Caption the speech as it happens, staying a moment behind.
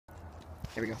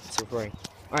There we go. It's recording.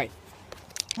 Alright.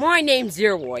 My name's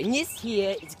Zero, and this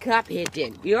here is a copperhead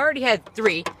den. We already had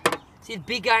 3. See the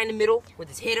big guy in the middle with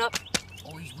his head up?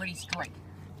 Oh, he's ready to strike.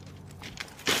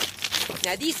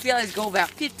 Now these fellas go about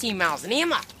 15 miles an hour.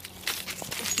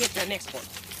 Let's get to the next one.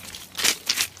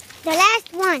 The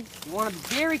last one. You want to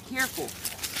be very careful.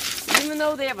 Even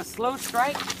though they have a slow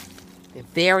strike, they're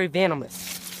very venomous.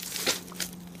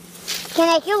 Can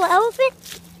I kill the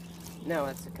elephant? No,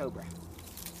 that's a cobra.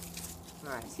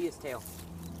 Alright, see his tail.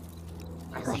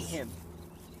 I see him.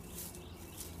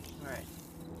 Alright,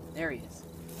 there he is.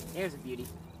 There's a beauty.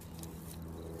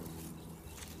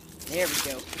 There we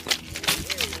go. There he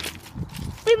is.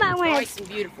 We might win. Nice and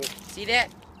beautiful. See that?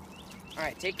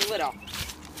 Alright, take the lid off.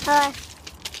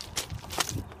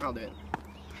 I'll do it.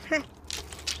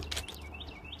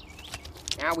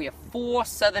 Now we have 4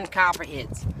 southern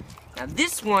copperheads. Now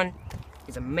this one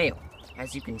is a male,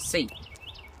 as you can see,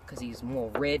 because he's more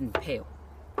red and pale.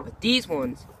 But these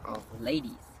ones are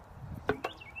ladies.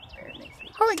 Very nice.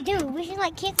 Oh, dude, we should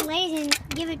like kick the ladies and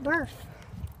give it birth.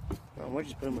 Well, we'll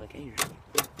just put them in a cage or something.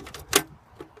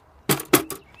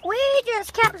 We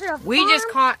just captured a farm. We just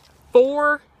caught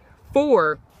four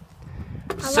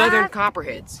southern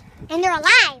copperheads. And they're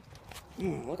alive.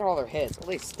 Look at all their heads. Oh,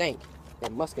 they stink. They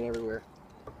have musking everywhere.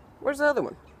 Where's the other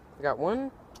one? We got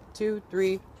 1, 2,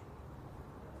 3,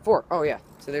 4. Oh, yeah.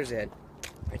 So there's the head.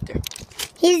 Right there.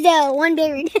 He's the one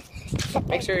buried.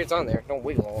 Make sure it's on there. Don't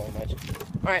wiggle all much.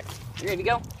 Alright. You ready to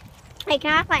go? Hey,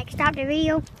 can I like stop the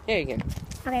video? Yeah, you can.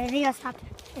 Okay, the video stopped.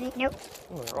 Nope.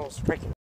 Oh, they're all striking.